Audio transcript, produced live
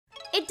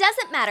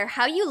doesn't matter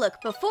how you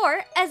look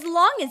before, as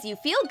long as you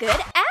feel good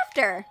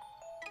after.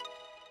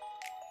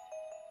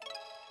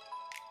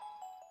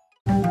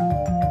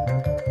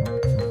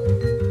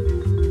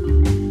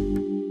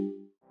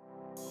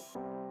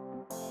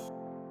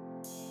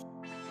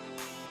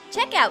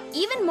 Check out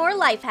even more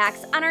life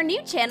hacks on our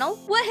new channel,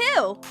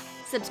 Woohoo!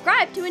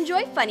 Subscribe to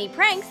enjoy funny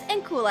pranks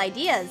and cool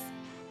ideas.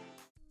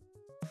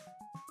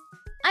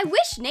 I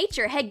wish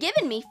nature had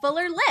given me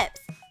fuller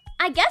lips.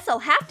 I guess I'll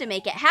have to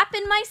make it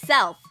happen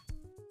myself.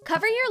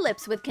 Cover your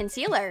lips with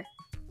concealer.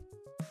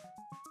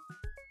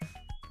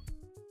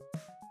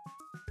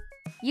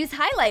 Use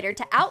highlighter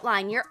to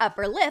outline your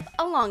upper lip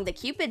along the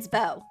Cupid's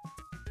bow.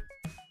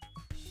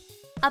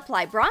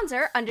 Apply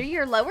bronzer under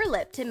your lower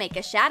lip to make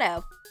a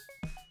shadow.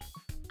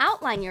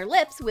 Outline your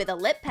lips with a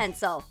lip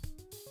pencil.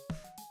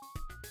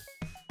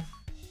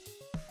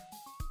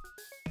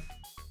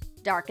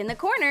 Darken the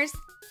corners.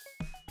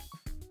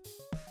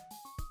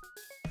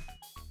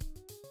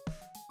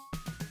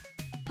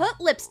 Put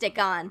lipstick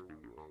on.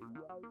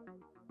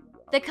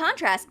 The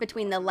contrast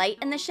between the light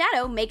and the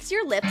shadow makes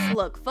your lips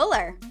look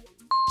fuller.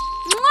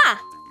 Mwah!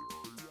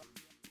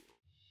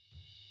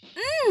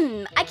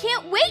 I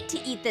can't wait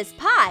to eat this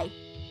pie.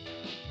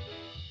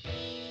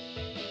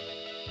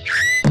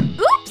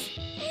 Oops!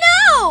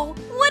 No!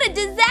 What a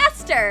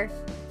disaster!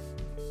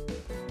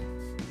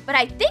 But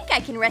I think I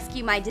can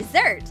rescue my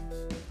dessert.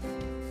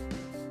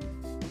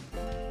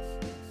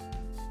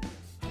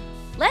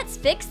 Let's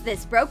fix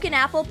this broken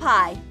apple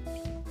pie.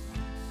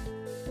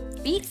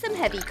 Beat some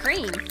heavy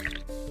cream.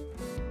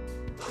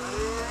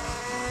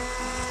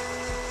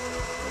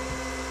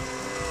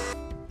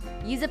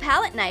 Use a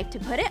palette knife to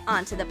put it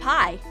onto the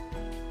pie.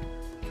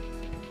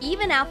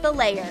 Even out the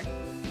layer.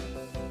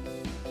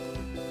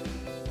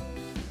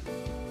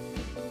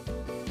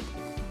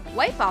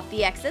 Wipe off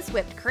the excess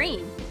whipped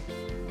cream.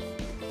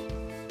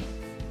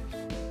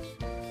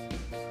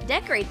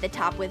 Decorate the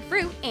top with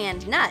fruit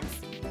and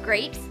nuts,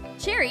 grapes,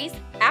 cherries,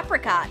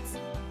 apricots.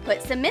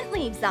 Put some mint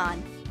leaves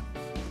on.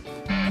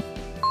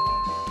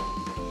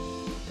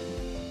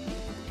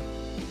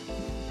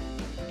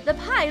 The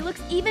pie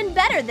looks even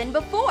better than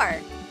before.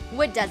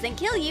 What doesn't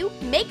kill you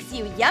makes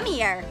you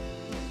yummier.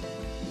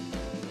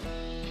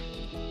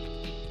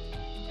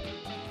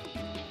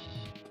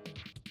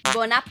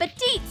 Bon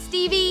appetit,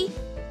 Stevie!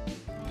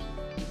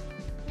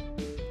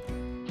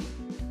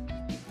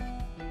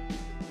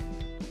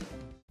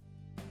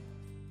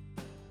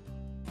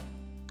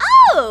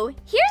 Oh,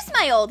 here's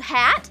my old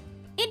hat.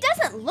 It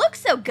doesn't look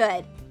so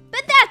good,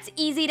 but that's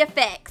easy to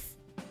fix.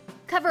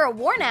 Cover a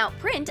worn-out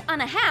print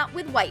on a hat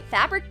with white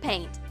fabric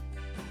paint.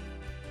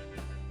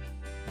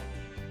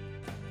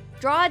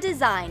 Draw a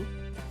design.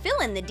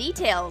 Fill in the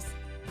details.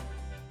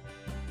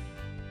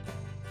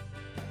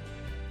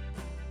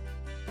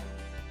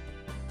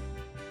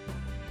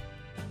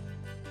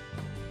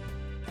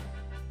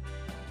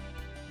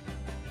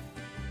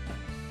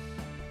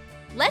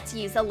 Let's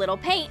use a little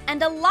paint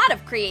and a lot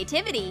of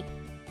creativity.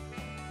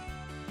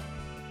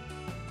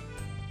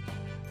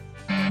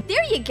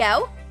 There you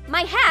go!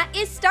 My hat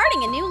is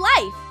starting a new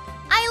life!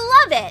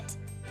 I love it!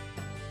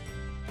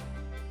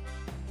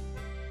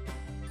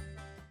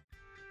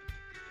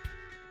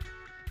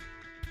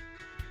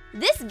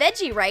 This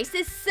veggie rice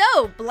is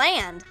so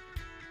bland.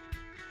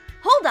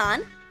 Hold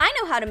on, I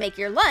know how to make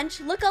your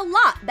lunch look a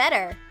lot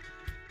better.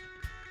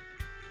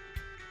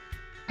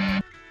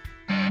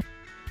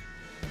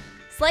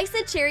 Slice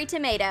a cherry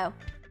tomato.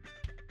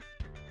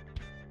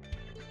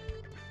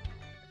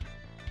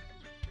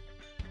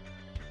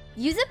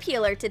 Use a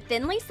peeler to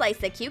thinly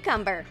slice a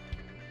cucumber.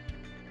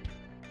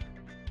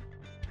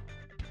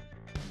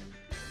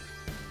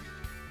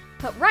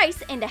 Put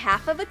rice into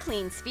half of a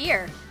clean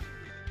sphere.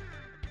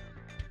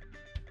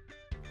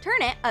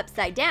 Turn it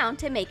upside down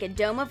to make a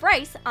dome of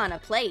rice on a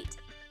plate.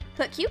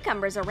 Put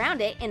cucumbers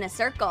around it in a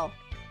circle.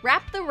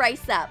 Wrap the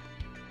rice up.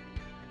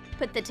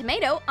 Put the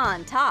tomato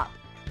on top.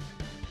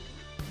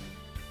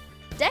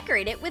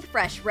 Decorate it with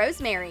fresh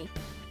rosemary.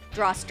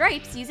 Draw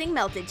stripes using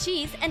melted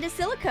cheese and a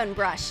silicone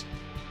brush.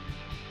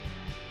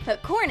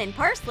 Put corn and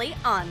parsley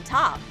on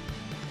top.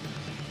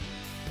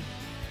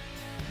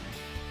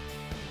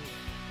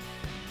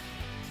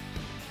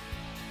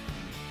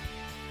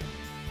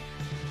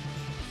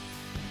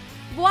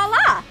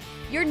 Voila!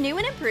 Your new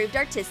and improved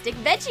artistic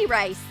veggie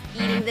rice.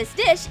 Eating this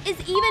dish is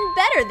even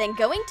better than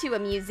going to a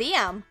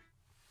museum.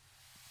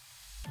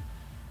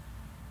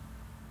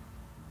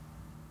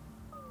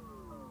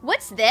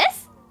 What's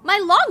this? My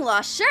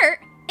long-lost shirt?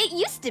 It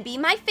used to be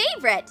my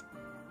favorite.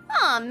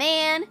 Aw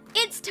man,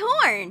 it's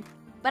torn.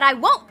 But I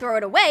won't throw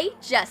it away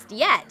just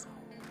yet.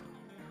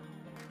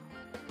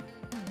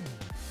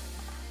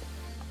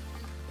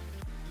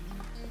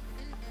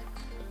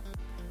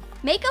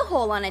 Make a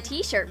hole on a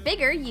t-shirt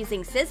bigger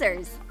using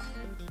scissors.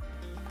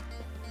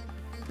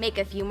 Make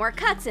a few more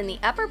cuts in the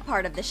upper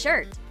part of the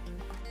shirt.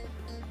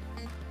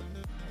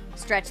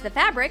 Stretch the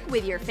fabric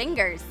with your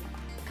fingers.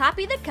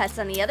 Copy the cuts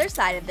on the other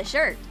side of the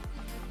shirt.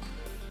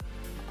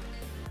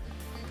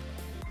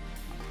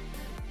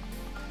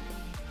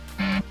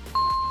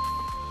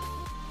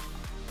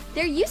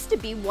 There used to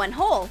be one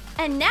hole,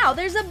 and now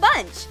there's a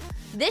bunch.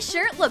 This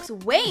shirt looks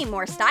way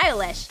more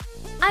stylish.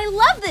 I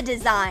love the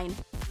design.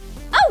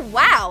 Oh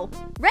wow!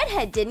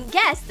 Redhead didn't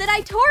guess that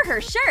I tore her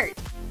shirt.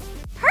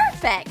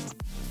 Perfect!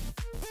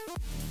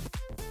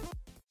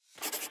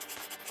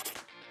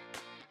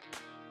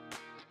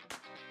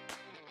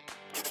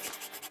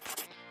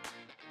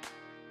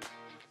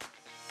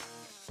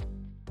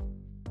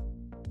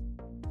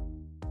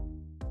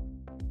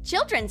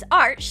 Children's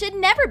art should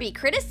never be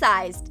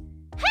criticized.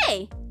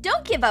 Hey,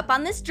 don't give up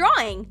on this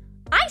drawing.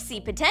 I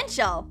see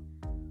potential.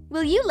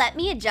 Will you let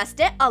me adjust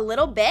it a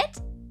little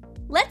bit?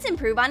 Let's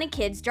improve on a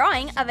kid's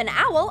drawing of an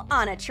owl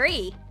on a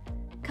tree.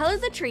 Color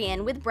the tree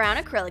in with brown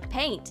acrylic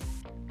paint.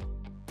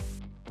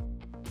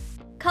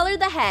 Color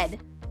the head.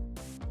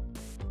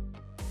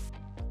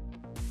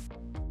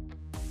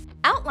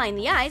 Outline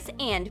the eyes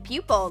and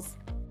pupils.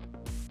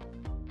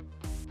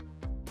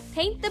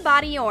 Paint the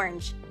body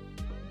orange.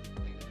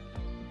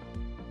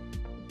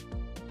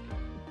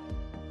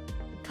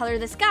 Color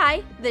the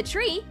sky, the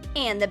tree,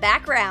 and the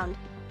background.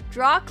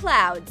 Draw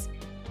clouds.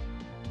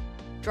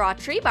 Draw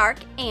tree bark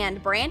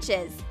and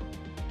branches.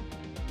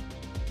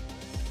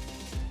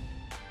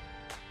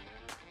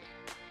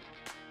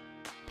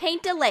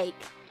 Paint a lake.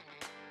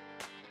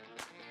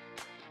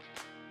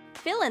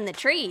 Fill in the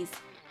trees.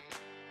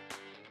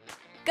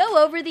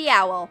 Go over the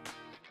owl.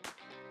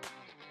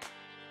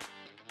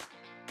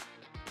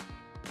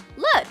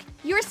 Look,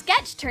 your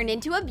sketch turned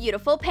into a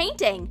beautiful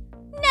painting.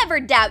 Never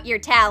doubt your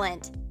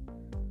talent.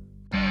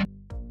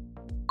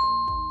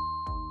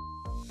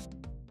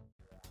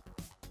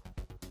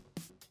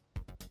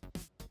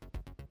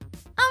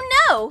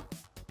 Oh no!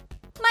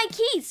 My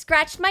keys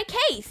scratched my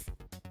case.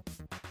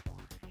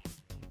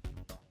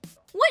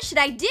 What should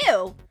I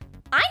do?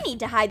 I need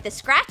to hide the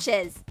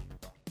scratches.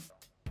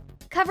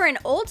 Cover an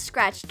old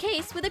scratched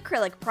case with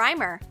acrylic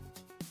primer.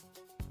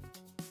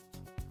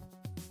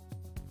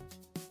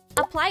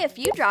 Apply a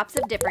few drops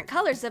of different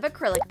colors of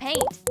acrylic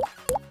paint.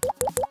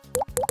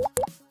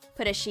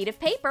 Put a sheet of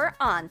paper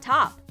on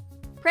top.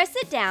 Press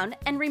it down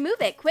and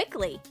remove it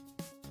quickly.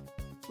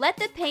 Let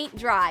the paint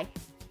dry.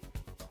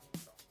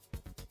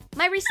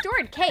 My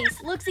restored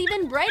case looks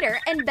even brighter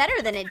and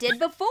better than it did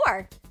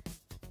before.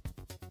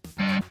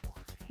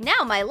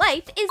 Now my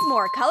life is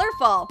more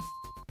colorful.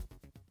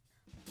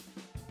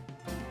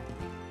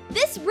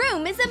 This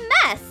room is a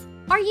mess!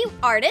 Are you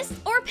artists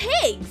or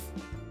pigs?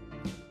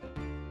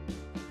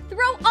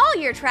 Throw all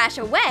your trash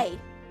away!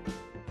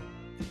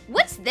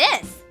 What's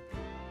this?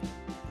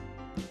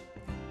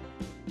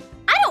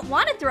 I don't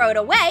want to throw it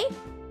away!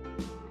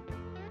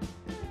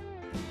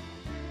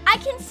 I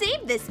can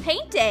save this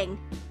painting!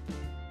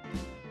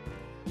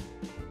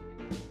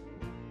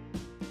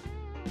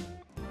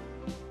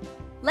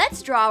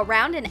 Let's draw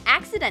around an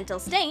accidental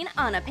stain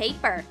on a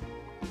paper.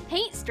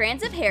 Paint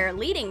strands of hair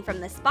leading from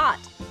the spot.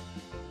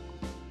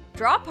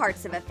 Draw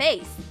parts of a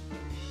face.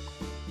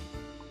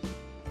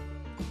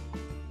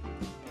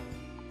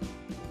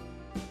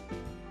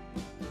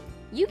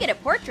 You get a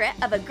portrait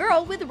of a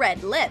girl with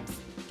red lips.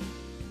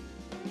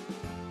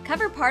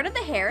 Cover part of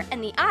the hair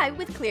and the eye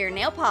with clear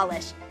nail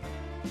polish.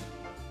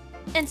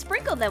 And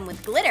sprinkle them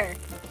with glitter.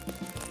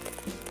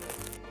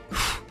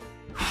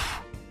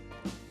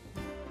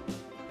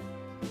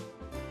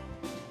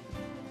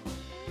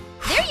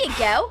 There you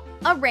go!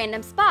 A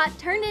random spot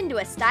turned into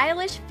a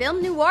stylish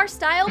film noir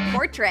style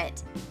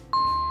portrait.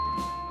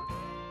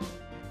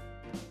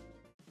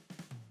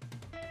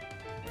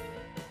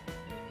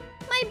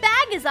 My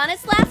bag is on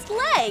its last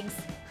legs.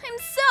 I'm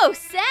so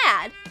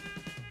sad.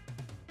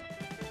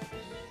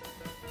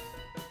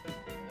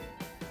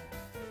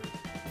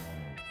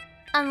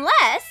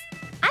 Unless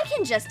I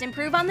can just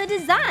improve on the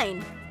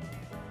design.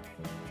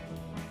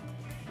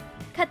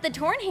 Cut the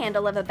torn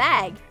handle of a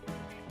bag.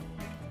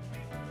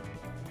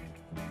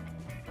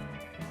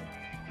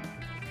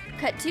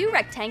 Cut 2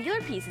 rectangular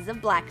pieces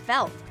of black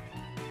felt.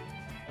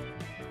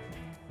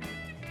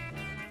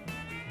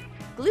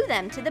 Glue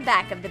them to the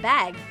back of the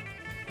bag.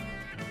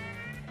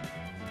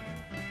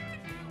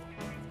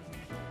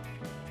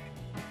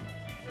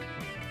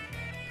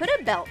 Put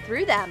a belt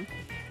through them.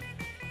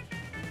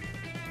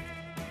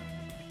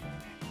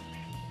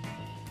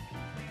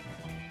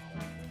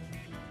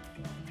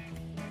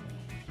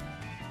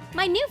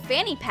 My new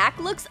fanny pack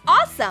looks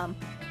awesome!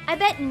 I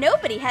bet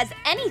nobody has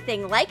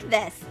anything like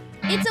this.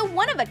 It's a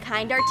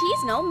one-of-a-kind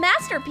artisanal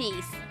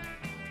masterpiece.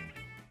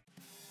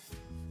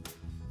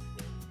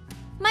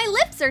 My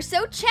lips are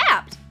so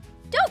chapped.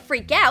 Don't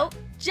freak out,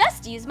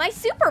 just use my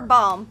super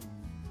balm.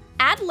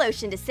 Add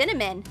lotion to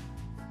cinnamon.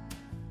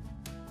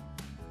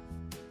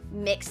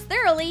 Mix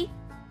thoroughly.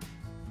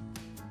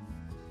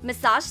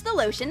 Massage the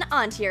lotion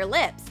onto your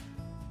lips.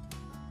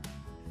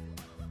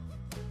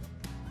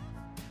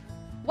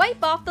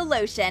 Wipe off the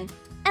lotion,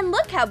 and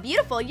look how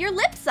beautiful your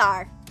lips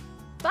are.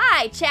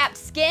 Bye, chapped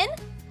skin.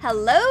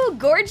 Hello,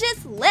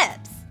 gorgeous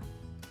lips!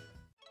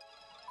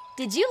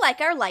 Did you like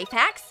our life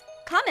hacks?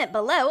 Comment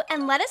below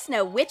and let us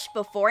know which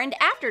before and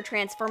after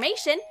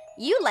transformation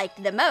you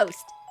liked the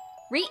most.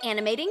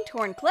 Reanimating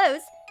torn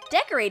clothes,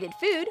 decorated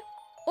food,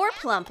 or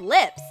plump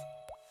lips.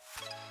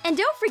 And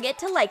don't forget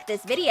to like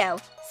this video,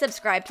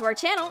 subscribe to our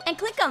channel, and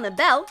click on the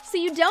bell so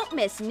you don't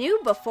miss new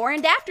before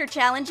and after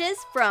challenges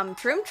from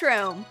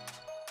Troom.